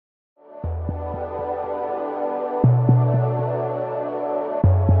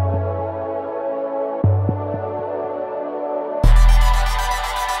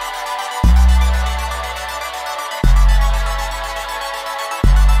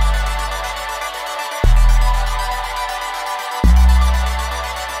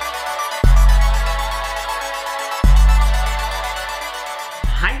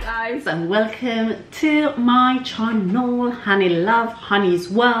and welcome to my channel, Honey Love, Honey's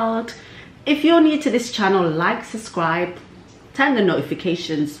World. If you're new to this channel, like, subscribe, turn the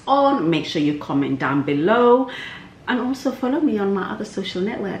notifications on, make sure you comment down below, and also follow me on my other social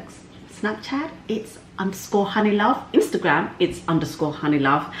networks. Snapchat, it's _honeylove, Instagram, it's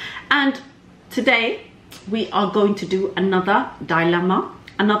 _honeylove. And today we are going to do another dilemma,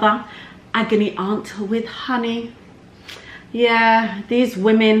 another agony aunt with honey. Yeah, these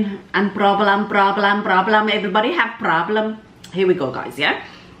women and problem, everybody have problem. Here we go, guys. Yeah,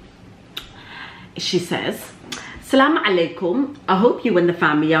 she says, Assalamu alaikum, I hope you and the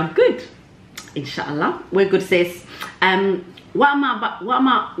family are good. Inshallah, we're good, sis. What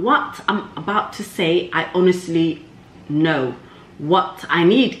I'm about to say, I honestly know. What I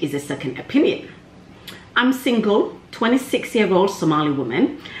need is a second opinion. I'm single, 26-year-old Somali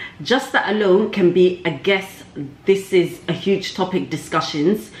woman. Just that alone can be a guess. This is a huge topic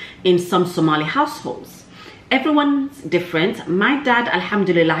discussions in some Somali households. Everyone's different. My dad,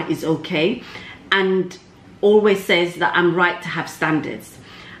 alhamdulillah, is okay and always says that I'm right to have standards.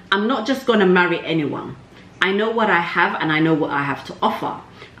 I'm not just gonna marry anyone. I know what I have and I know what I have to offer.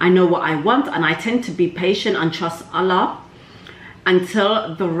 I know what I want and I tend to be patient and trust Allah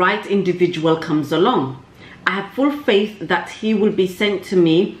until the right individual comes along. I have full faith that he will be sent to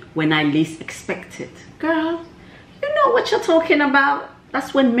me when I least expect it. Girl, you know what you're talking about.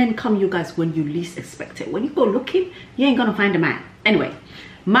 That's when men come, you guys, when you least expect it. When you go looking, you ain't gonna find a man. Anyway,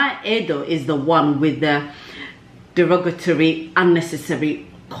 my Edo is the one with the derogatory, unnecessary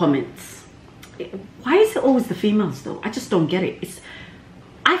comments. Why is it always the females though? I just don't get it.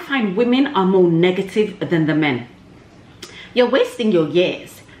 I find women are more negative than the men. You're wasting your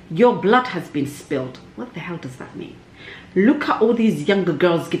years. Your blood has been spilled. What the hell does that mean? Look at all these younger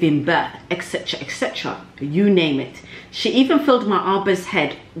girls giving birth, etc., etc. You name it. She even filled my Abba's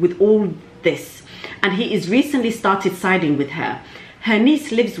head with all this, and he is recently started siding with her. Her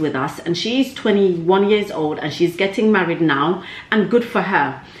niece lives with us and she is 21 years old and she's getting married now, and good for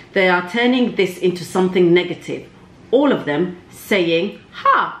her. They are turning this into something negative. All of them saying,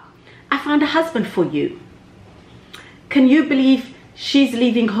 ha, I found a husband for you. Can you believe she's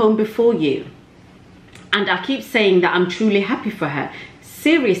leaving home before you? And I keep saying that I'm truly happy for her.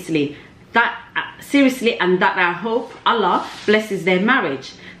 Seriously, and that I hope Allah blesses their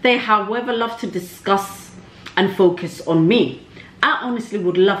marriage. They, however, love to discuss and focus on me. I honestly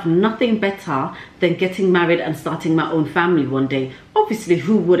would love nothing better than getting married and starting my own family one day. Obviously,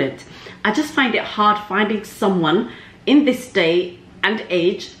 who wouldn't? I just find it hard finding someone in this day and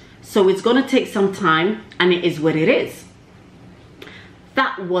age, so it's gonna take some time, and it is what it is.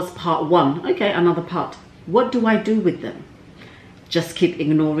 That was part one. Okay, another part. What do I do with them? Just keep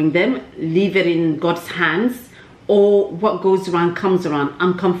ignoring them, leave it in God's hands, or what goes around comes around.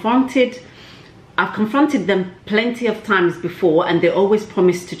 I've confronted them plenty of times before and they always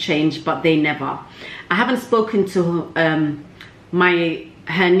promise to change, but they never. I haven't spoken to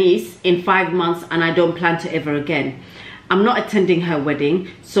her niece in 5 months and I don't plan to ever again. I'm not attending her wedding,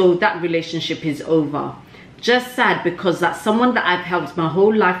 so that relationship is over. Just sad because that's someone that I've helped my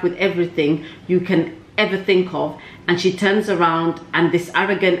whole life with everything you can ever think of, and she turns around and this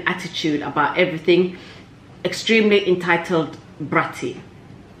arrogant attitude about everything, extremely entitled, bratty.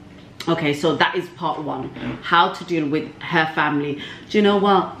 Okay, so that is part one. How to deal with her family. Do you know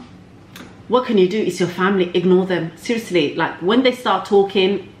what? What can you do? It's your family. Ignore them. Seriously, like when they start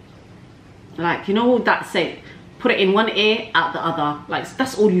talking, like, you know that say, put it in one ear, out the other. Like,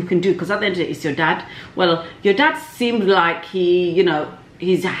 that's all you can do, because at the end of the day, it's your dad. Well, your dad seemed like he, you know,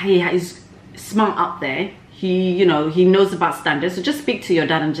 he's smart up there. He, you know, he knows about standards. So just speak to your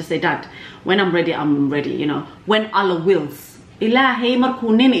dad and just say, Dad, when I'm ready, I'm ready, you know. When Allah wills. Ilahi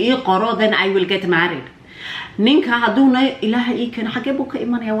markuu nin ii qoro, then I will get married. Ninka haduna ilahi ii kana xagee buu ka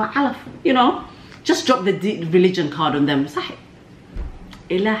imanaya waa calaf. You know, just drop the religion card on them. Sah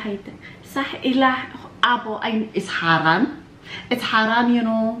ilahi, sah ilah. Abo, it's haram. It's haram, you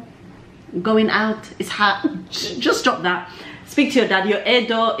know. Going out, it's haram. Just drop that. Speak to your dad. Your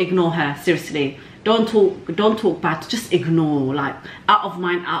Edo, ignore her. Seriously, don't talk bad. Just ignore. Like, out of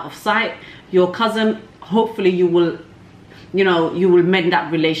mind, out of sight. Your cousin, hopefully, you will, you know, you will mend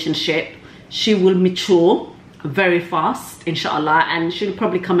that relationship. She will mature very fast, inshallah, and she'll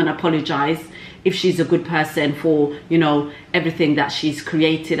probably come and apologize if she's a good person for, you know, everything that she's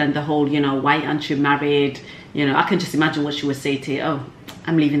created and the whole, you know, why aren't you married? You know, I can just imagine what she would say to you. Oh,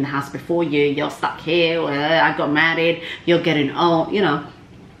 I'm leaving the house before you. You're stuck here. I got married. You're getting old. You know,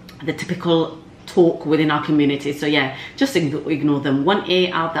 the typical talk within our community. So yeah, just ignore them. One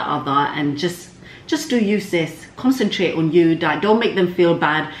ear out the other, and just just do you, sis. Concentrate on you. Don't make them feel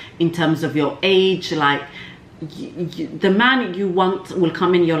bad in terms of your age. Like, the man you want will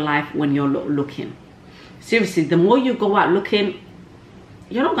come in your life when you're looking. Seriously, the more you go out looking,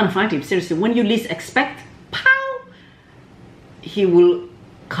 you're not going to find him. Seriously, when you least expect, pow, he will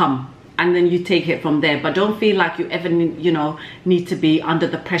come. And then you take it from there. But don't feel like you ever, need to be under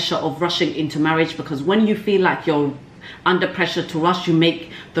the pressure of rushing into marriage, because when you feel like you're under pressure to rush, you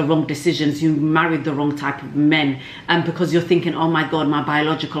make the wrong decisions. You marry the wrong type of men, and because you're thinking, oh my God, my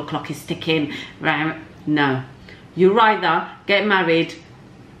biological clock is ticking. Right? No, you rather get married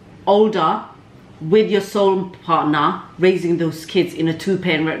older with your soul partner, raising those kids in a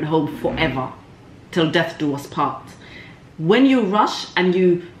 2-parent home forever till death do us part. When you rush and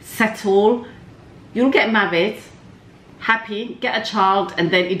you settle, you'll get married, happy, get a child,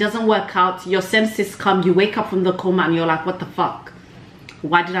 and then it doesn't work out. Your senses come, you wake up from the coma and you're like, what the fuck?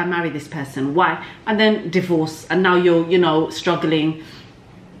 Why did I marry this person? Why? And then divorce, and now you're, struggling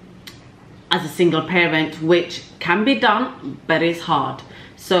as a single parent, which can be done, but it's hard.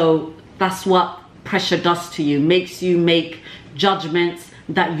 So that's what pressure does to you, makes you make judgments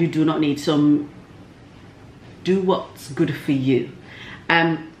that you do not need. So do what's good for you.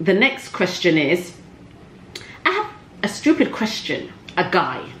 The next question is, I have a stupid question, a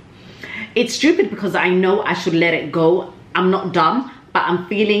guy. It's stupid because I know I should let it go. I'm not dumb, but I'm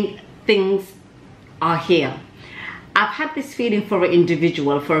feeling things are here. I've had this feeling for an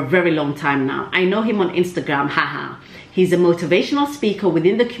individual for a very long time now. I know him on Instagram, haha. He's a motivational speaker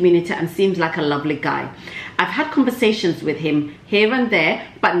within the community and seems like a lovely guy. I've had conversations with him here and there,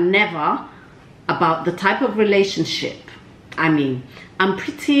 but never about the type of relationship. I mean, I'm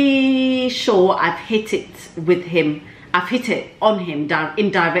pretty sure I've hit it with him. I've hit it on him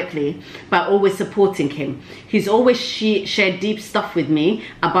indirectly by always supporting him. He's always shared deep stuff with me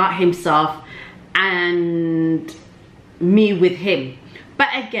about himself and me with him. But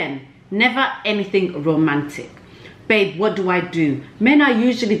again, never anything romantic. Babe, what do I do? Men are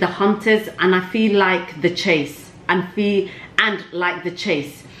usually the hunters, and I feel like the chase like the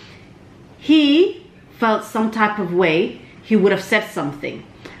chase. He felt some type of way, he would have said something.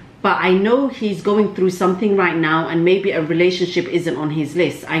 But I know he's going through something right now, and maybe a relationship isn't on his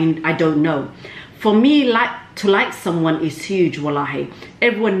list. I don't know. For me, to like someone is huge, wallahi.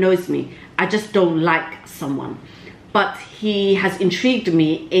 Everyone knows me. I just don't like someone. But he has intrigued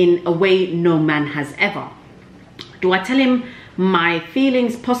me in a way no man has ever. Do I tell him my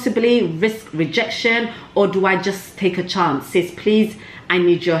feelings, possibly risk rejection, or do I just take a chance? Sis, please, I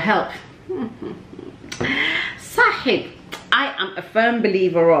need your help. Sahib, I am a firm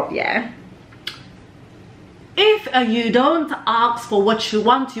believer of, if you don't ask for what you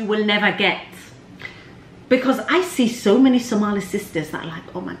want, you will never get. Because I see so many Somali sisters that are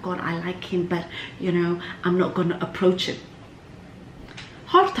like, oh my God, I like him, but I'm not gonna approach him.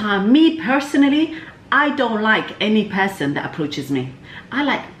 Hard time, me personally, I don't like any person that approaches me.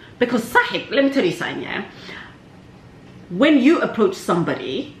 Because Sahib, let me tell you something, when you approach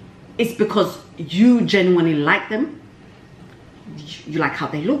somebody, it's because you genuinely like them. You like how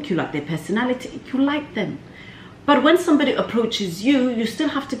they look, you like their personality, you like them. But when somebody approaches you, you still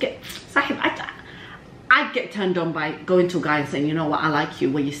have to get, Sahib, I get turned on by going to a guy and saying, you know what, I like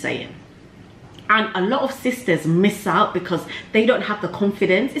you, what you're saying. And a lot of sisters miss out because they don't have the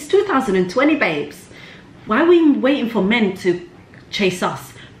confidence. It's 2020, babes. Why are we waiting for men to chase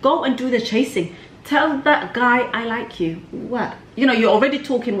us? Go and do the chasing. Tell that guy, I like you. What? You're already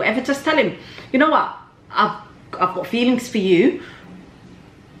talking, whatever. Just tell him, you know what? I've got feelings for you.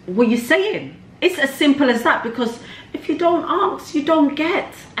 What are you saying? It's as simple as that, because if you don't ask, you don't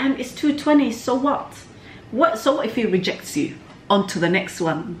get. And it's 220, so what? So what if he rejects you? On to the next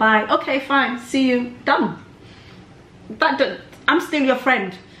one. Bye. Okay, fine. See you. Done. I'm still your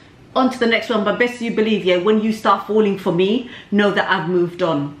friend. On to the next one. But best you believe, when you start falling for me, know that I've moved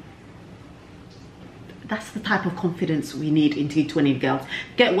on. That's the type of confidence we need in T20, girls.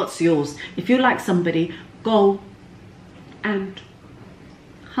 Get what's yours. If you like somebody, go and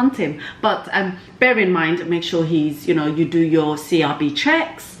hunt him. But bear in mind, make sure he's, you do your CRB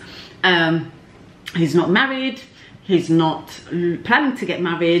checks. He's not married. He's not planning to get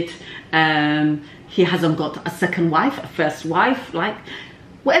married. He hasn't got a second wife, a first wife. Like,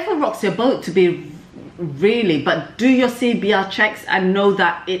 whatever rocks your boat to be really, but do your CBR checks and know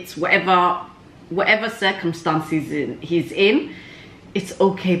that it's whatever circumstances he's in, it's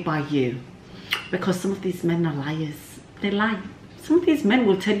okay by you. Because some of these men are liars. They lie. Some of these men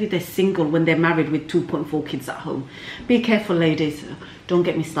will tell you they're single when they're married with 2.4 kids at home. Be careful, ladies. Don't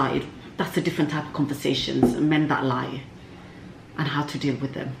get me started. That's a different type of conversations. Men that lie and how to deal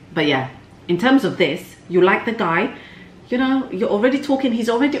with them. But in terms of this, you like the guy, you know, you're already talking, he's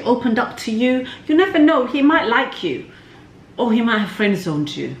already opened up to you. You never know, he might like you, or he might have friend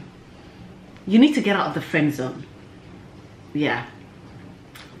zoned you. You need to get out of the friend zone. Yeah,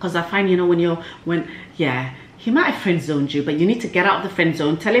 because I find, you know, yeah, he might have friend zoned you, but you need to get out of the friend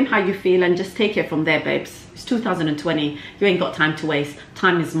zone. Tell him how you feel and just take it from there, babes. It's 2020. You ain't got time to waste.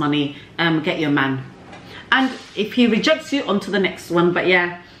 Time is money. Get your man. And if he rejects you, on to the next one. But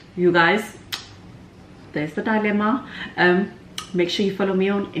yeah, you guys, there's the dilemma. Make sure you follow me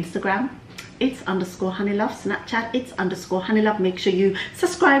on Instagram. It's _honeylove. Snapchat, it's _honeylove. Make sure you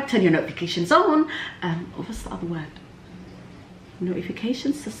subscribe, turn your notifications on. What's the other word?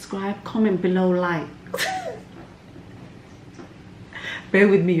 Notifications, subscribe, comment below, like. Bear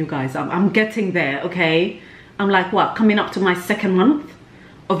with me, you guys. I'm getting there, okay? I'm like, what, coming up to my 2nd month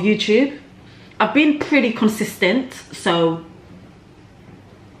of YouTube. I've been pretty consistent, so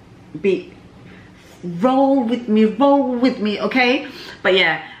roll with me, okay? But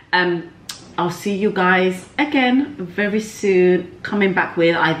yeah, I'll see you guys again very soon, coming back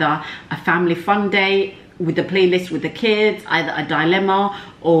with either a family fun day with the playlist with the kids, either a dilemma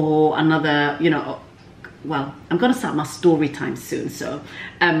or another, you know, well, I'm gonna start my story time soon, so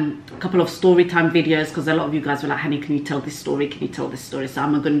a couple of story time videos, because a lot of you guys were like, honey, can you tell this story, can you tell this story? So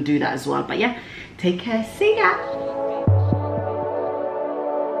I'm gonna do that as well. But yeah, take care, see ya.